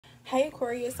Hey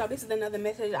Aquarius, so this is another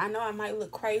message. I know I might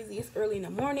look crazy, it's early in the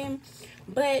morning,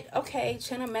 but okay,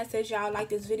 channel message. Y'all like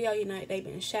this video, you know they've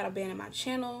been shadow banning my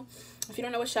channel. If you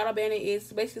don't know what shadow banning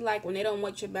is, basically like when they don't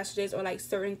want your messages or like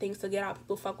certain things to get out,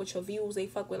 people fuck with your views, they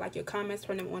fuck with like your comments,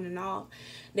 turn them on and off.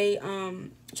 They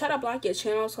try to block your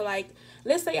channel. So like,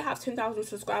 let's say I have 10,000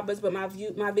 subscribers, but my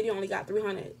video only got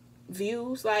 300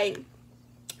 views. Like,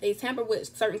 they tamper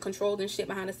with certain controls and shit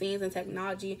behind the scenes and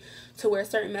technology to where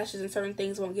certain messages and certain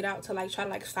things won't get out to like try to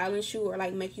like silence you or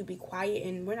like make you be quiet,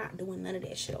 and we're not doing none of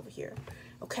that shit over here.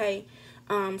 Okay.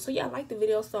 So yeah, I like the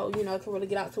video, so you know it can really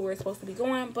get out to where it's supposed to be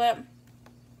going. But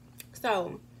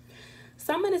so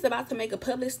someone is about to make a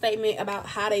public statement about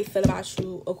how they feel about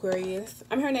you, Aquarius.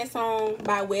 I'm hearing that song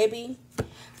by Webby.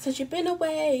 Since you've been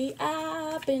away,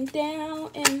 I've been down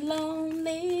and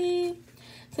lonely.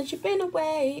 Since you've been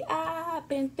away, I've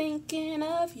been thinking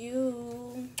of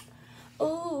you.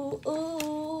 Ooh,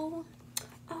 ooh,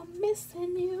 I'm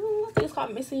missing you. I think it's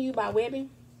called Missing You by Webby.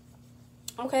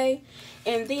 Okay.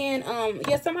 And then,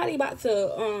 yeah, somebody about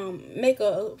to make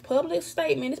a public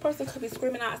statement. This person could be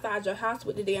screaming outside your house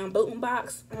with the damn booting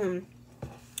box.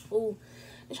 Ooh,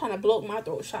 they're trying to block my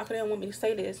throat chakra. They don't want me to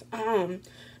say this.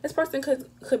 This person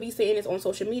could be saying this on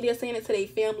social media, saying it to their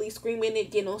family, screaming it,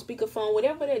 getting on speakerphone,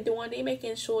 whatever they're doing. They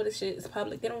making sure this shit is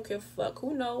public. They don't give a fuck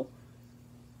who know,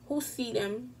 who see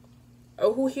them,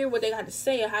 or who hear what they got to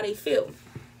say or how they feel.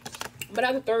 But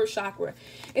at the third chakra,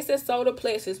 it says solar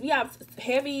plexus. We have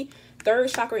heavy third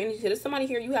chakra energy. There's somebody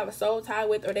here you have a soul tie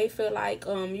with, or they feel like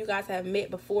you guys have met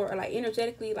before, or like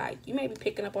energetically, like you may be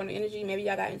picking up on the energy. Maybe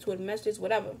y'all got into a message,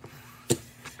 whatever.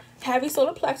 Heavy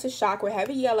solar plexus chakra,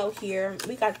 heavy yellow here.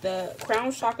 We got the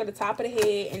crown chakra, the top of the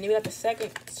head, and then we got the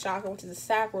second chakra, which is the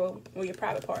sacral, where your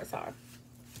private parts are.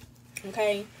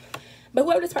 Okay. But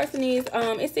whoever this person is,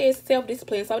 it says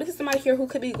self-discipline. So this is somebody here who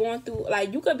could be going through,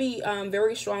 like, you could be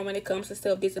very strong when it comes to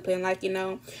self-discipline. Like, you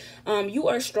know, you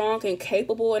are strong and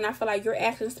capable, and I feel like your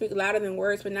actions speak louder than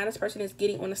words, but now this person is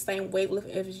getting on the same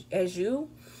wavelength as you.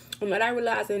 And I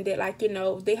realizing that, like, you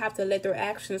know, they have to let their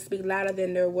actions speak louder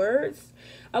than their words.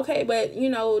 Okay, but, you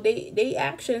know, they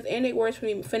actions and their words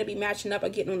finna be matching up or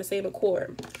getting on the same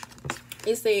accord.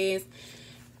 It says,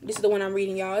 this is the one I'm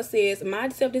reading, y'all. It says, my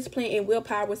self-discipline and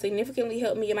willpower will significantly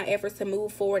help me in my efforts to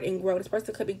move forward and grow. This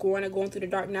person could be growing or going through the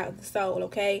dark night of the soul,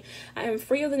 okay? I am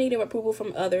free of the need of approval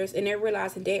from others, and they're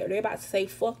realizing that, or they're about to say,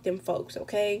 fuck them folks,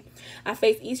 okay? I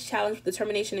face each challenge with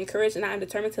determination and courage, and I am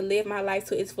determined to live my life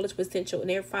to its fullest potential. And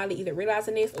they're finally either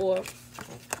realizing this, or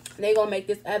they're going to make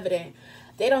this evident.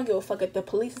 They don't give a fuck if the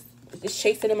police is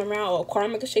chasing them around, or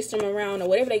karma is chasing them around, or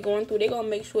whatever they're going through. They're going to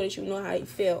make sure that you know how you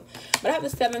feel. But I have the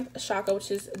seventh chakra,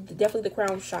 which is definitely the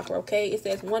crown chakra, okay? It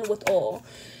says one with all.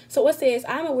 So it says,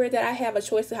 I'm aware that I have a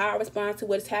choice of how I respond to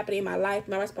what is happening in my life.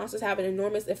 My responses have an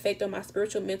enormous effect on my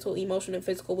spiritual, mental, emotional, and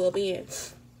physical well-being.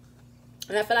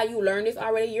 And I feel like you learned this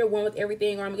already. You're one with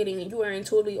everything, or I'm getting, you are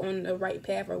intuitively on the right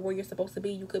path or where you're supposed to be.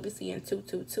 You could be seeing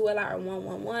 222 a lot, or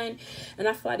 111. And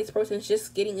I feel like this person is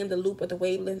just getting in the loop with the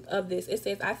wavelength of this. It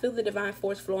says, I feel the divine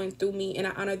force flowing through me, and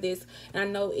I honor this, and I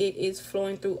know it is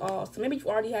flowing through all. So maybe you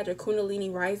already had your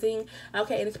Kundalini rising,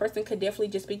 okay? And this person could definitely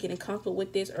just be getting comfortable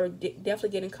with this, or definitely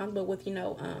getting comfortable with, you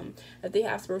know, if they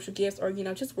have spiritual gifts, or, you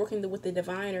know, just working with the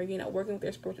divine, or, you know, working with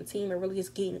their spiritual team, or really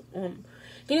just getting on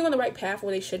the right path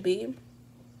where they should be.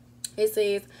 It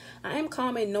says, I am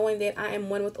calm in knowing that I am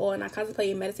one with all, and I contemplate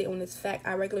and meditate on this fact.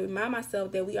 I regularly remind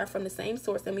myself that we are from the same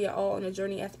source, and we are all on a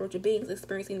journey as spiritual beings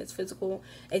experiencing this physical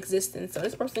existence. So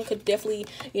this person could definitely,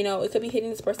 you know, it could be hitting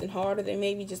this person harder than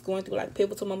maybe just going through like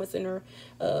pivotal moments in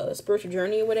their spiritual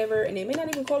journey or whatever. And they may not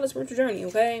even call it a spiritual journey,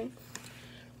 okay?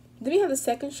 Then we have the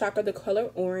second chakra, the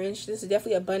color orange. This is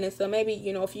definitely abundance. So maybe,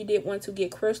 you know, if you did want to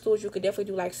get crystals, you could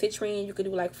definitely do like citrine. You could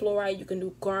do like fluorite. You can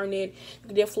do garnet. You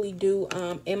can definitely do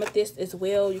amethyst as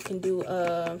well. You can do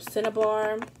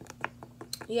cinnabar.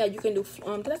 Yeah, you can do,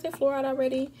 did I say fluorite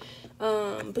already?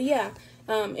 But yeah,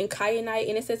 and kyanite.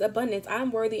 And it says abundance.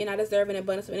 I'm worthy and I deserve an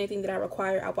abundance of anything that I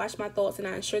require. I watch my thoughts and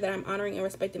I ensure that I'm honoring and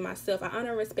respecting myself. I honor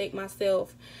and respect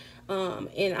myself.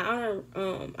 And I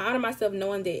honor myself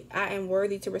knowing that I am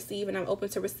worthy to receive, and I'm open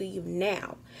to receive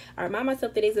now. I remind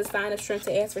myself that it's a sign of strength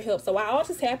to ask for help. So while all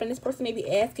this happening, this person may be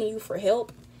asking you for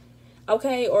help,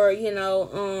 okay? Or, you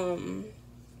know,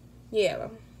 yeah,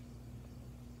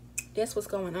 that's what's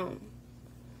going on.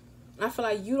 I feel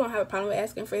like you don't have a problem with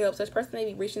asking for help. Such person may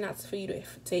be reaching out for you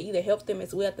to either help them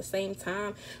as well at the same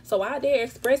time. So while they're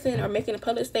expressing or making a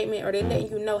public statement, or they're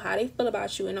letting you know how they feel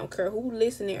about you, and don't care who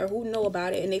listening or who know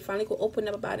about it, and they finally go open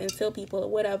up about it and tell people or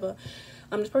whatever.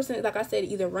 This person, like I said,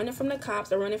 either running from the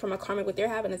cops or running from a karmic, but they're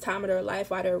having a time of their life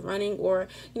while they're running, or,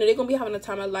 you know, they're going to be having a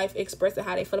time of life expressing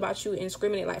how they feel about you and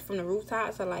screaming it, like, from the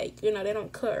rooftops, or, like, you know, they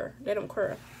don't care. They don't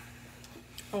care.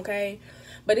 Okay?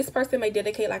 But this person may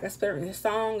dedicate, like, a certain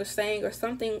song or saying or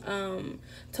something,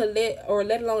 to let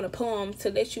alone a poem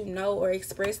to let you know or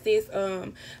express this,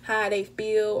 how they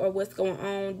feel or what's going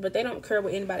on, but they don't care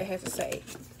what anybody has to say.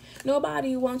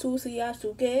 Nobody wants to see us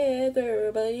together,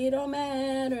 but it don't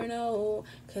matter, no,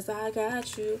 because I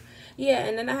got you. Yeah,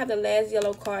 and then I have the last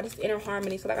yellow card. It's inner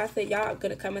harmony. So like I said, y'all are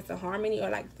going to come into harmony, or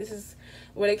like this is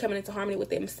where they're coming into harmony with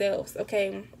themselves,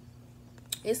 okay?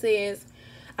 It says,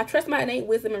 I trust my innate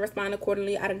wisdom and respond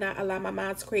accordingly. I do not allow my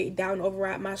mind to create doubt and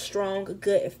override my strong,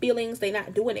 good feelings. They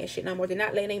not doing that shit no more. They're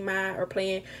not letting their mind or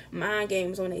playing mind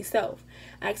games on themselves.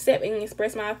 I accept and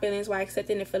express my feelings while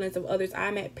accepting the feelings of others.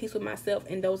 I'm at peace with myself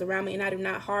and those around me, and I do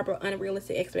not harbor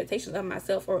unrealistic expectations of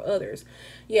myself or others.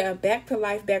 Yeah, back to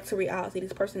life, back to reality.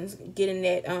 This person's getting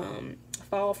that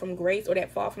fall from grace, or that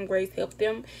fall from grace helped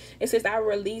them. It says, I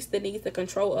release the need to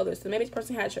control others. So maybe this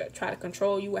person had to try to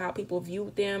control you, how people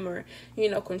view them, or, you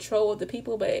know, control the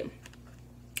people, but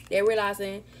they're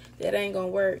realizing that ain't gonna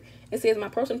work. It says, my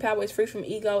personal power is free from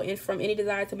ego and from any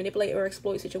desire to manipulate or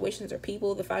exploit situations or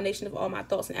people. The foundation of all my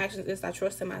thoughts and actions is I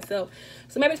trust in myself.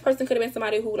 So maybe this person could have been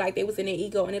somebody who, like, they was in their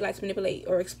ego and they like to manipulate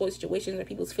or exploit situations or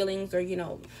people's feelings, or, you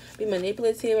know, be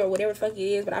manipulative or whatever the fuck it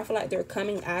is. But I feel like they're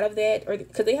coming out of that, or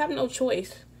because they have no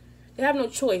choice. They have no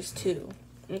choice to.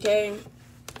 Okay?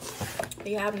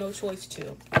 They have no choice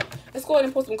to. Let's go ahead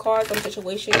and put some cards on the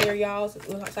situation here, y'all, so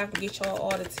I can get y'all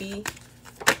all the tea.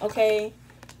 Okay?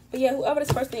 But yeah, whoever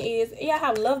this person is, yeah, I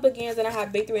have love begins, and I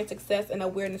have victory and success and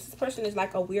awareness. This person is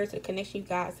like aware to the connection you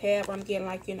guys have. Or I'm getting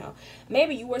like, you know,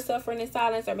 maybe you were suffering in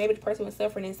silence, or maybe the person was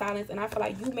suffering in silence, and I feel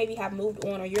like you maybe have moved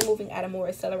on, or you're moving at a more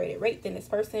accelerated rate than this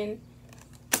person.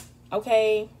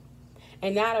 Okay?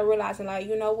 And now they're realizing, like,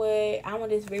 you know what? I want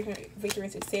this victory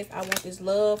and success. I want this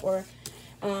love. Or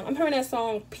I'm hearing that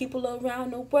song, People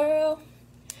Around the World,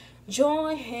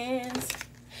 join hands.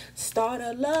 Start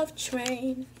a love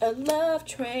train,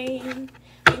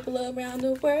 people around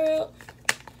the world,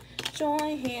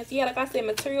 join hands. Yeah, like I said,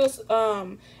 materials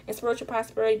and spiritual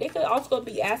prosperity, they could also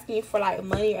be asking you for, like,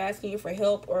 money, or asking you for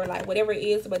help, or, like, whatever it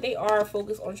is, but they are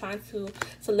focused on trying to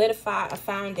solidify a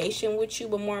foundation with you.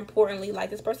 But more importantly, like,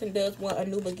 this person does want a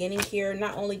new beginning here,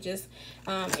 not only just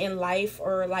in life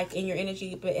or, like, in your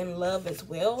energy, but in love as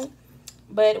well.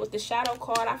 But with the shadow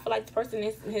card, I feel like the person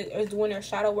is doing their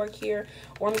shadow work here.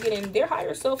 Or I'm getting their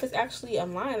higher self is actually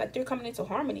aligned. Like, they're coming into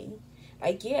harmony.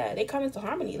 Like, yeah, they come into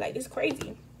harmony. Like, it's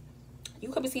crazy. You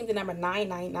could be seeing the number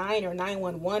 999 or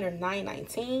 911 or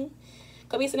 919.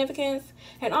 Could be significance.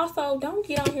 And also, don't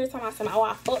get on here talking about something, oh,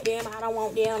 I fuck them, I don't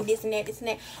want them, this and that, this and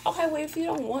that. Okay, well, if you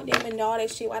don't want them and all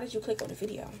that shit, why did you click on the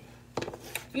video?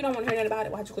 If you don't want to hear nothing about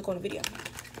it, why'd you click on the video?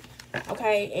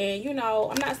 Okay, and you know,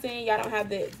 I'm not saying y'all don't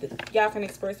have y'all can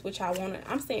express what y'all want.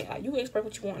 I'm saying, like, you can express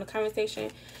what you want in the comment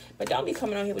section, but don't be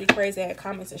coming on here with these crazy ass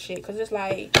comments and shit, because it's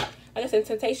like I said,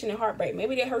 temptation and heartbreak.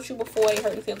 Maybe they hurt you before, they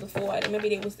hurt themselves before, and maybe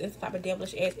they was in some type of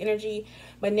devilish ass energy,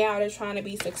 but now they're trying to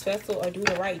be successful or do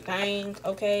the right thing.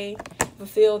 Okay,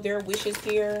 fulfill their wishes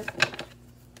here,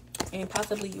 and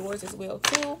possibly yours as well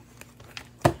too.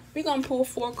 We're gonna pull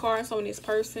 4 cards on this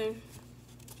person.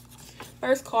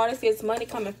 First card, it says money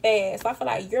coming fast. So I feel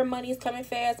like your money is coming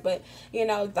fast, but, you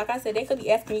know, like I said, they could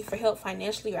be asking you for help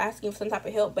financially or asking you for some type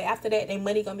of help, but after that, their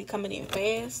money gonna be coming in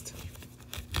fast.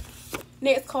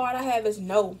 Next card I have is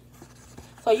no.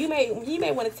 So you may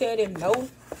want to tell them no.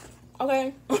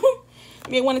 Okay? You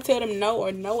may want to tell them no,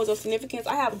 or no is of significance.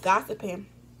 I have gossiping.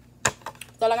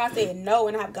 So like I said, no,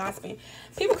 and I have gossiping.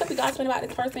 People could be gossiping about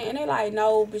this person, and they like,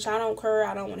 no, bitch, I don't care.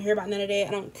 I don't want to hear about none of that.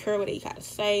 I don't care what they got to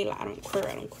say. Like, I don't care.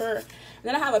 I don't care. And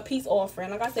then I have a peace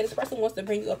offering. Like I said, this person wants to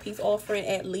bring you a peace offering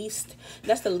at least.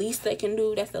 That's the least they can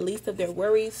do. That's the least of their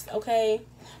worries, okay?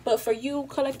 But for you,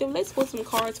 collective, let's put some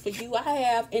cards for you. I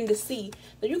have in the sea.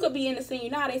 So you could be in the sea. You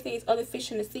know how they say it's other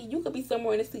fish in the sea? You could be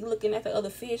somewhere in the sea looking at the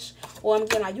other fish. Or I'm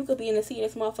getting like, you could be in the sea and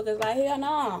this motherfucker's like, hell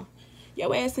no.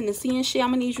 Your ass in the sea and shit. I'm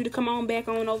gonna need you to come on back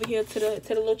on over here to the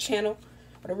little channel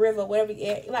or the river, whatever you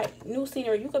at. Like, new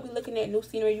scenery. You could be looking at new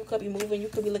scenery. You could be moving. You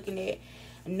could be looking at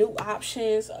new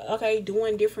options. Okay,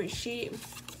 doing different shit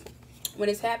when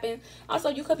it's happened. Also,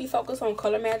 you could be focused on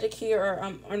color magic here,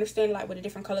 or understanding like what the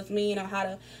different colors mean, or how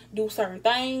to do certain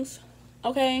things.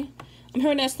 Okay, I'm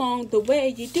hearing that song, the way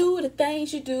you do the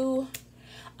things you do.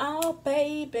 Oh,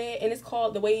 baby. And it's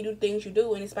called The Way You Do Things You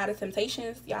Do. And it's by the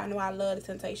Temptations. Y'all know I love the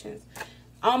Temptations.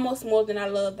 Almost more than I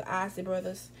love the Isley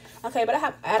Brothers. Okay, but I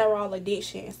have Adderall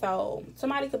addiction. So,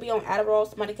 somebody could be on Adderall.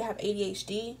 Somebody could have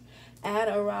ADHD.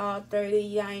 Adderall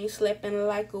 30. I ain't slept in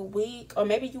like a week. Or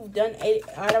maybe you've done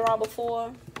Adderall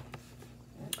before.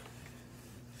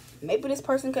 Maybe this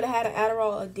person could have had an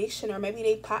Adderall addiction. Or maybe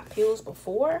they popped pills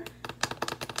before.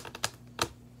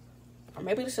 Or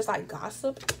maybe it's just like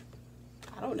gossip.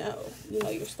 I don't know. You know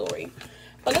your story.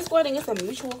 But let's go ahead and get some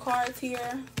mutual cards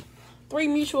here. 3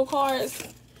 mutual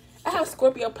cards. I have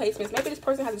Scorpio placements. Maybe this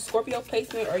person has a Scorpio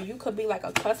placement, or you could be like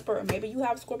a cusper, or maybe you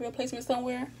have a Scorpio placement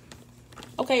somewhere.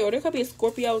 Okay, or there could be a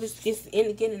Scorpio just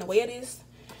getting in the way of this.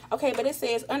 Okay, but it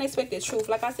says unexpected truth.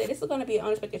 Like I said, this is going to be an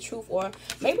unexpected truth, or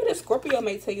maybe the Scorpio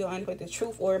may tell you an unexpected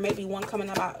truth, or maybe one coming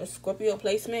about a Scorpio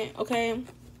placement. Okay.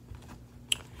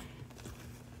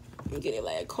 Let me get a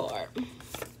last card.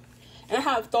 And I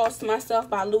have Thoughts to Myself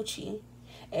by Lucci.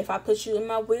 If I put you in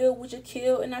my will, would you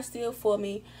kill and not steal for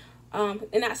me? And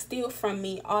not steal from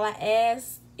me. All I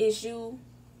ask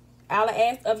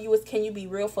of you is, can you be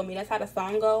real for me? That's how the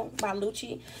song go by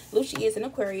Lucci. Lucci is an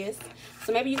Aquarius.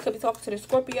 So maybe you could be talking to the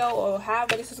Scorpio, or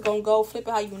however this is gonna go. Flip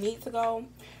it how you need to go.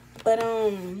 But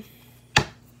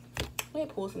let me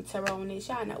pull some tarot on this.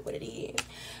 Y'all know what it is.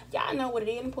 Y'all know what it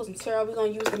is. Let me pull some tarot. We're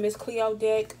gonna use the Miss Cleo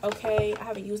deck. Okay, I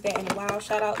haven't used that in a while.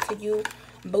 Shout out to you,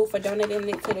 Boo, for donating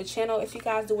it to the channel. If you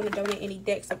guys do want to donate any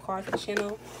decks or cards to the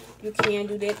channel, you can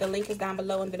do that. The link is down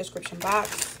below in the description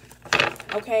box.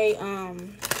 Okay,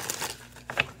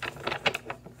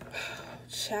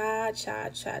 cha.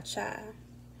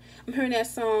 I'm hearing that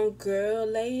song, Girl,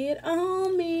 Lay It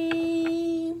On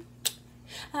Me.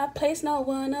 I place no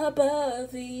one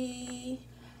above thee.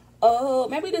 Oh,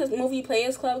 maybe this movie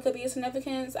Players Club could be a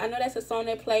significance. I know that's a song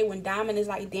they play when Diamond is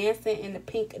like dancing in the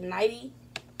pink nightie.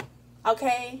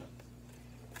 Okay.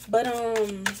 But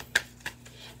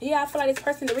yeah, I feel like this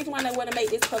person, the reason why they want to make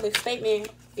this public statement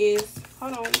is,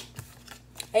 hold on,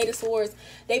 8 of Swords.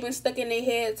 They've been stuck in their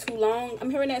head too long. I'm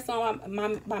hearing that song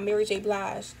by Mary J.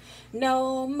 Blige.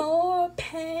 No more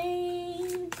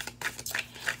pain.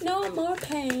 No more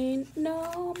pain,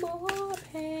 no more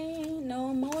pain,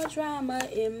 no more drama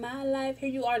in my life. Here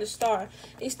you are, the star.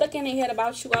 They stuck in their head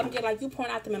about you. I'm getting like you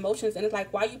pouring out them emotions, and it's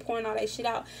like, why you pouring all that shit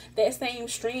out? That same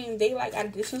stream, they like at a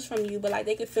distance from you, but like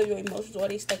they can feel your emotions, or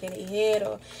they stuck in their head,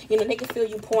 or you know, they can feel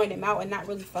you pouring them out and not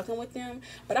really fucking with them.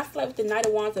 But I feel like with the Knight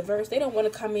of Wands reverse, they don't want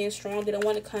to come in strong. They don't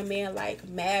want to come in like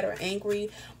mad or angry.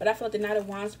 But I feel like the Knight of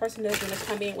Wands person does want to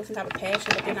come in with some type of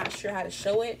passion, but they're not sure how to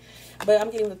show it. But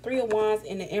I'm getting the 3 of Wands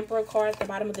and the Emperor card at the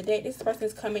bottom of the deck. This person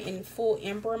is coming in full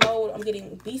Emperor mode. I'm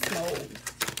getting beast mode.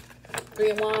 3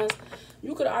 of Wands.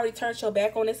 You could have already turned your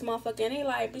back on this motherfucker, and they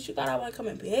like, bitch, you thought I wasn't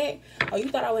coming back? Or you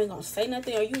thought I wasn't gonna say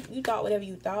nothing? Or you thought whatever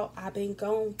you thought. I've been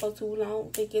gone for too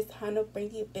long. Think it's time to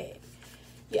bring it back.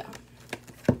 Yeah.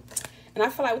 And I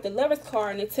feel like with the Lovers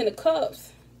card and the 10 of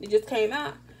Cups, it just came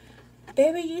out.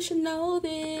 Baby, you should know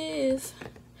this.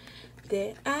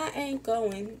 That I ain't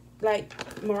going. Like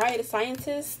Mariah the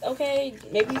Scientist, okay?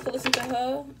 Maybe you could listen to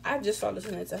her. I just started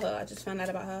listening to her. I just found out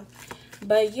about her.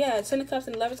 But yeah, 10 of Cups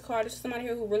and the Lovers card. There's somebody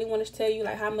here who really wants to tell you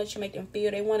like how much you make them feel.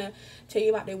 They want to tell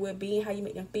you about their well-being, how you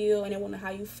make them feel, and they want to know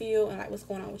how you feel and like what's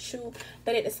going on with you.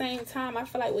 But at the same time, I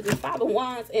feel like with the 5 of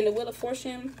Wands and the Wheel of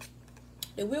Fortune,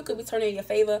 the wheel could be turning in your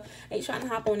favor. They trying to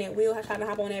hop on that wheel, trying to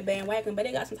hop on that bandwagon, but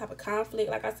they got some type of conflict.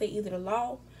 Like I said, either the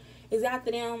law is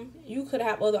after them, you could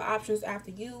have other options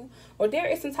after you, or there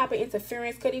is some type of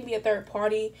interference. Could even be a third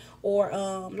party, or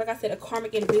like I said, a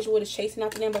karmic individual is chasing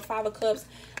after them. But 5 of Cups,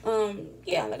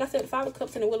 yeah, like I said, 5 of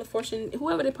Cups and the Wheel of Fortune,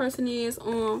 whoever the person is,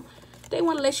 they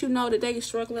want to let you know that they are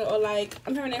struggling. Or like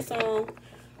I'm hearing that song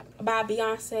by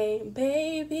Beyonce,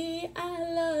 baby,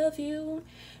 I love you,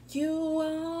 you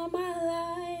are my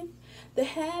life. The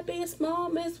happiest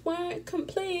moments weren't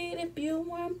complete if you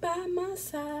weren't by my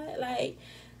side. Like,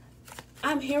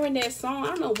 I'm hearing that song. I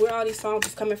don't know where all these songs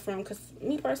is coming from, because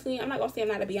me personally, I'm not gonna say I'm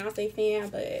not a Beyonce fan,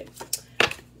 but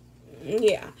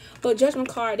yeah. But Judgment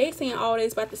card, they saying all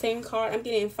this about the same card. I'm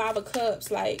getting 5 of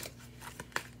Cups, like,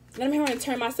 then I'm hearing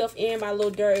Turn Myself In by Lil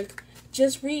Durk.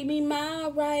 Just read me my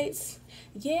rights.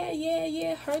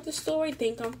 Yeah. Heard the story,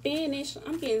 think I'm finished.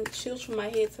 I'm getting chills from my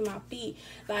head to my feet.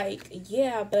 Like,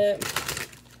 yeah, but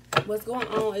what's going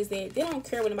on is that they don't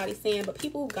care what anybody's saying, but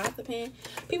people who gossiping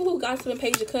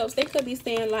Page of Cups, they could be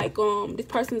saying like this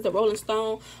person is a Rolling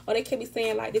Stone, or they could be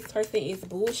saying like this person is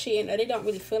bullshit, or they don't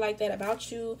really feel like that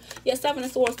about you. Yeah, Seven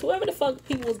of Swords, whoever the fuck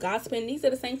people was gossiping, these are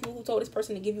the same people who told this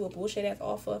person to give you a bullshit ass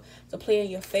offer, to play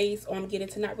in your face, or get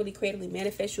it, to not really creatively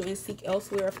manifest you and seek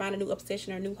elsewhere, or find a new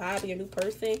obsession or new hobby or new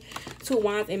person. Two of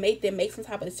Wands, and make them make some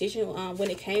type of decision when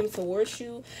it came towards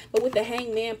you. But with the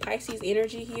Hangman Pisces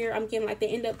energy here, I'm getting like they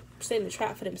end up setting a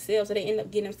trap for themselves, or they end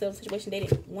up getting themselves a situation they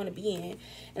didn't want to be in.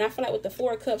 And I feel like with the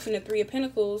Four of Cups and the Three of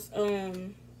Pentacles,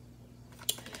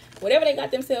 whatever they got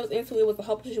themselves into, it was a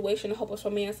hopeless situation, a hopeless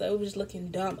romance, so it was just looking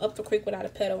dumb, up the creek without a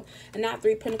pedal. And now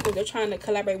Three of Pentacles, they're trying to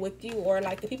collaborate with you, or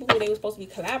like the people who they were supposed to be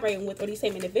collaborating with, or these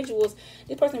same individuals,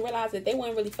 this person realized that they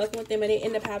weren't really fucking with them, and they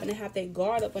end up having to have their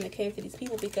guard up when it came to these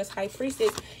people, because High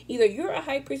Priestess, either you're a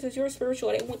High Priestess, you're a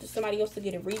spiritual, or they went to somebody else to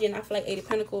get a reading. I feel like Eight of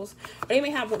Pentacles, or they may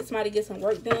have wanted somebody to get some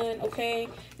work done, okay?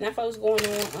 And I feel what's going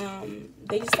on,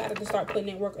 they decided to start putting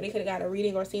in work, or they could have got a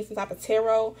reading, or seen some type of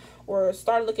tarot, or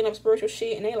started looking up spiritual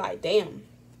shit, and they like, damn.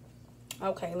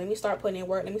 Okay, let me start putting in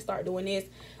work. Let me start doing this.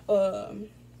 Hold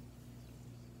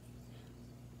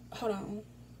on.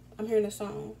 I'm hearing a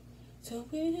song. So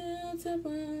we have to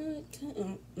run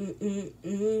to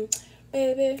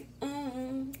baby.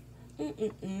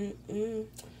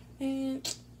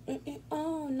 And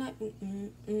all night.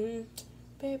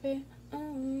 Baby.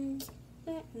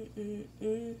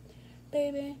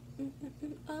 Baby.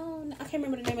 Oh, I can't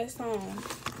remember the name of the song.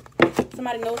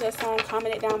 Somebody knows that song,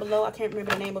 comment it down below. I can't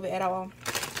remember the name of it at all.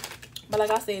 But like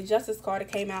I said, Justice card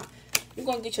that came out. You're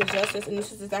going to get your justice, and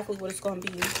this is exactly what it's going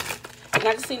to be. And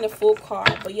I just seen the Fool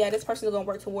card. But yeah, this person is going to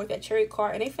work toward that Chariot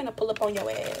card, and they finna pull up on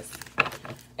your ass.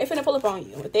 They finna pull up on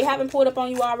you. If they haven't pulled up on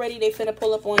you already, they finna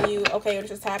pull up on you. Okay, it's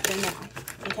just happening now.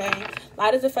 Okay?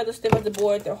 Light as a feather, stiff as a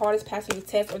board. Their heart is passing the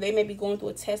test, or they may be going through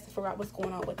a test to figure out what's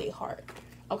going on with their heart.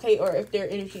 Okay, or if their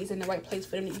energy is in the right place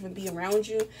for them to even be around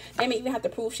you. They may even have to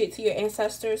prove shit to your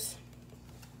ancestors.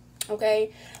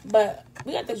 Okay, but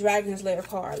we got the Dragon's Lair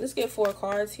card. Let's get 4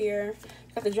 cards here.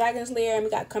 We got the Dragon's Lair, and we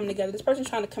got Coming Together. This person's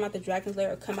trying to come out the Dragon's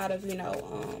Lair, or come out of, you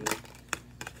know,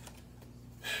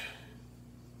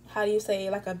 how do you say,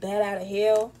 like a bat out of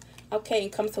hell. Okay,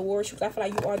 and come towards you, because I feel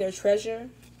like you are their treasure.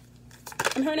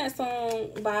 I'm hearing that song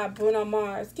by Bruno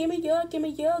Mars. Give me your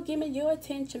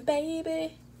attention,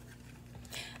 baby.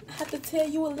 I have to tell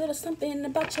you a little something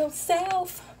about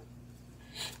yourself.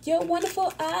 Your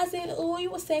wonderful eyes, and ooh,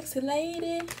 you a sexy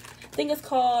lady. I think it's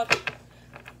called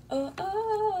mine.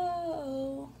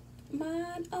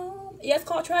 Yeah, it's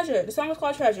called Treasure. The song is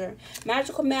called Treasure.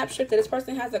 Magical map shifter. This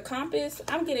person has a compass.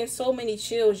 I'm getting so many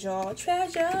chills, y'all.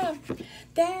 Treasure,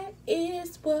 that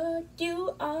is what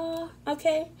you are.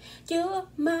 Okay, you're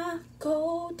my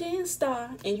golden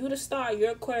star, and you the star.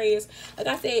 You're Aquarius. Like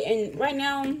I said, and right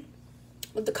now,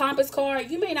 with the compass card,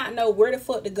 you may not know where the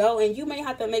fuck to go, and you may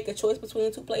have to make a choice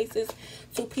between 2 places,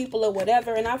 2 people, or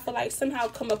whatever. And I feel like somehow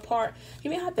come apart. You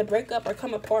may have to break up or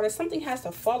come apart, or something has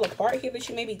to fall apart here that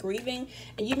you may be grieving,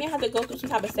 and you may have to go through some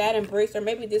type of sad embrace, or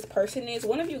maybe this person is,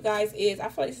 one of you guys is. I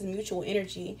feel like this is mutual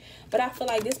energy, but I feel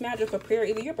like this magical prayer,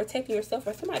 either you're protecting yourself,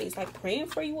 or somebody's like praying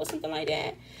for you, or something like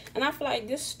that. And I feel like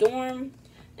this storm,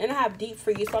 and I have deep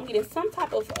for you, so I'm getting some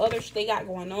type of other shit they got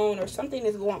going on, or something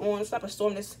is going on, some type of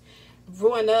storm that's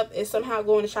ruined up, is somehow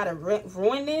going to try to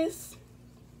ruin this.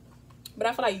 But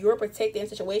I feel like you're protected in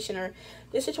situation, or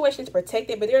this situation is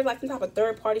protected, but there's like some type of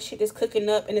third party shit that's cooking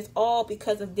up, and it's all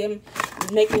because of them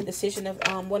making the decision of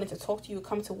wanting to talk to you,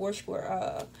 come to worship,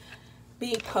 or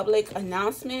be public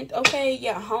announcement. Okay,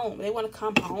 yeah, home. They want to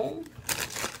come home.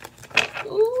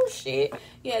 Ooh, shit.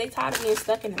 Yeah, they tired of being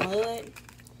stuck in the mud.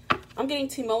 I'm getting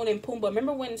Timon and Pumbaa.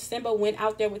 Remember when Simba went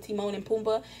out there with Timon and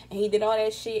Pumbaa, and he did all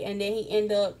that shit, and then he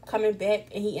ended up coming back,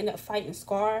 and he ended up fighting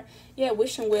Scar? Yeah,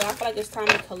 wish him well. I feel like it's time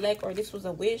to collect, or this was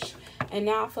a wish, and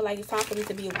now I feel like it's time for me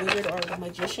to be a wizard or a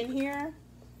magician here.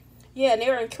 Yeah, and they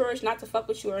were encouraged not to fuck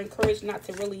with you, or encouraged not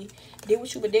to really deal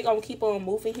with you, but they're going to keep on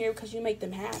moving here because you make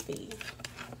them happy.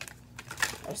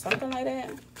 Or something like that.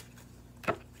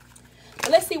 But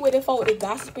let's see where they forward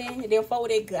gossiping. They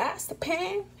forward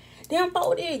gossiping. Them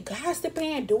folk there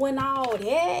gossiping, doing all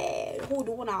that. Who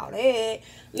doing all that?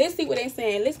 Let's see what they're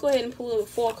saying. Let's go ahead and pull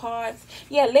 4 cards.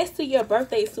 Yeah, let's see your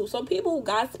birthday suit. So people who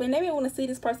gossiping, they may want to see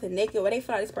this person naked, or they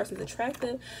feel like this person's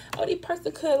attractive. Or this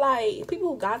person could like, people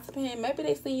who gossiping, maybe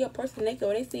they see your person naked,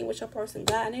 or they see what your person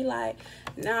got, and they like,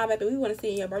 nah, baby, we want to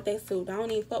see your birthday suit. I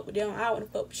don't even fuck with them. I want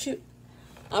to fuck with you.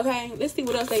 Okay, let's see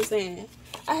what else they saying.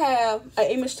 I have an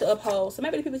image to uphold. So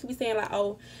maybe the people could be saying like,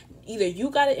 oh, either you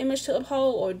got an image to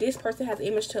uphold or this person has an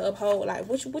image to uphold. Like,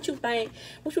 what you think?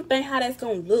 What you think? How that's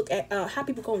gonna look at? How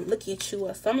people gonna look at you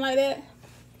or something like that?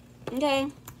 Okay.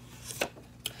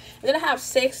 And then I have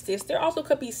sextists. There also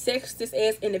could be sextists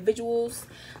as individuals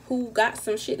who got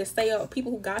some shit to say, or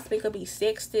people who gossip could be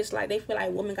sextists. Like, they feel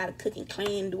like women gotta cook and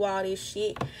clean, do all this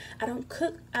shit. I don't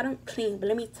cook, I don't clean, but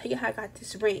let me tell you how I got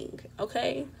this ring,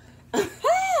 okay?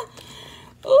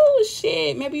 Oh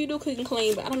shit, maybe you do cook and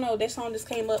clean, but I don't know. That song just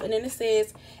came up, and then it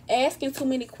says asking too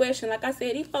many questions. Like I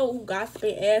said, these folks who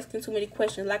gossiping, asking too many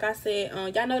questions. Like I said,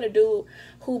 y'all know the dude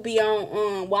who be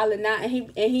on Wild and Out, and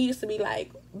he used to be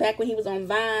like, back when he was on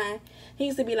Vine, he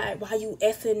used to be like, why you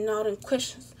asking all them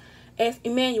questions? Ask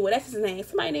Emmanuel, that's his name.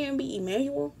 Somebody named be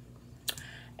Emmanuel,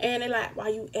 and they're like, why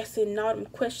you asking all them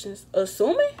questions?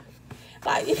 Assuming,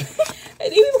 like, these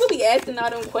people gonna be asking all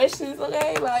them questions,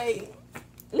 okay? Like,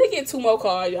 look at 2 more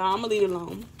cards, y'all. I'm gonna leave it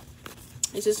alone.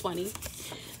 It's just funny.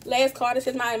 Last card, it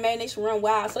says my imagination run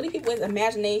wild. So these people is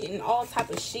imagination and all type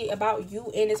of shit about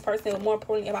you and this person, but more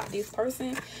importantly about this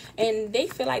person. And they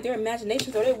feel like their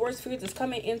imaginations or their worst fears is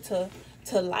coming into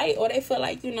light, or they feel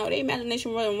like, you know, their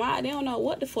imagination running wild. They don't know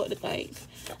what the fuck to think.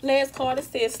 Last card, it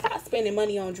says stop spending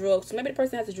money on drugs. So maybe the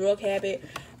person has a drug habit,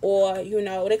 or, you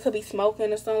know, they could be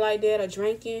smoking or something like that, or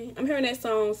drinking. I'm hearing that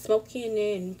song, smoking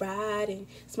and riding,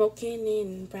 smoking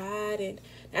and riding.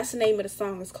 That's the name of the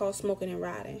song. It's called Smoking and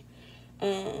Riding.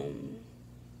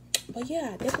 But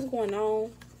yeah, that's what's going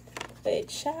on. But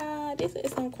child, this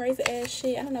is some crazy ass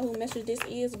shit. I don't know who message this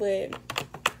is, but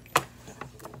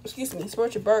excuse me,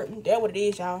 spiritual burp. That's what it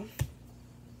is, y'all.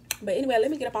 But anyway, let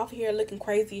me get up off of here looking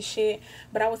crazy as shit.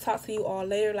 But I will talk to you all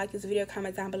later. Like this video,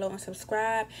 comment down below, and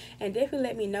subscribe. And definitely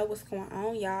let me know what's going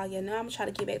on, y'all. You know I'm gonna try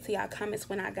to get back to y'all comments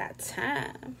when I got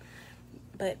time.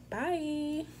 But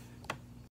bye.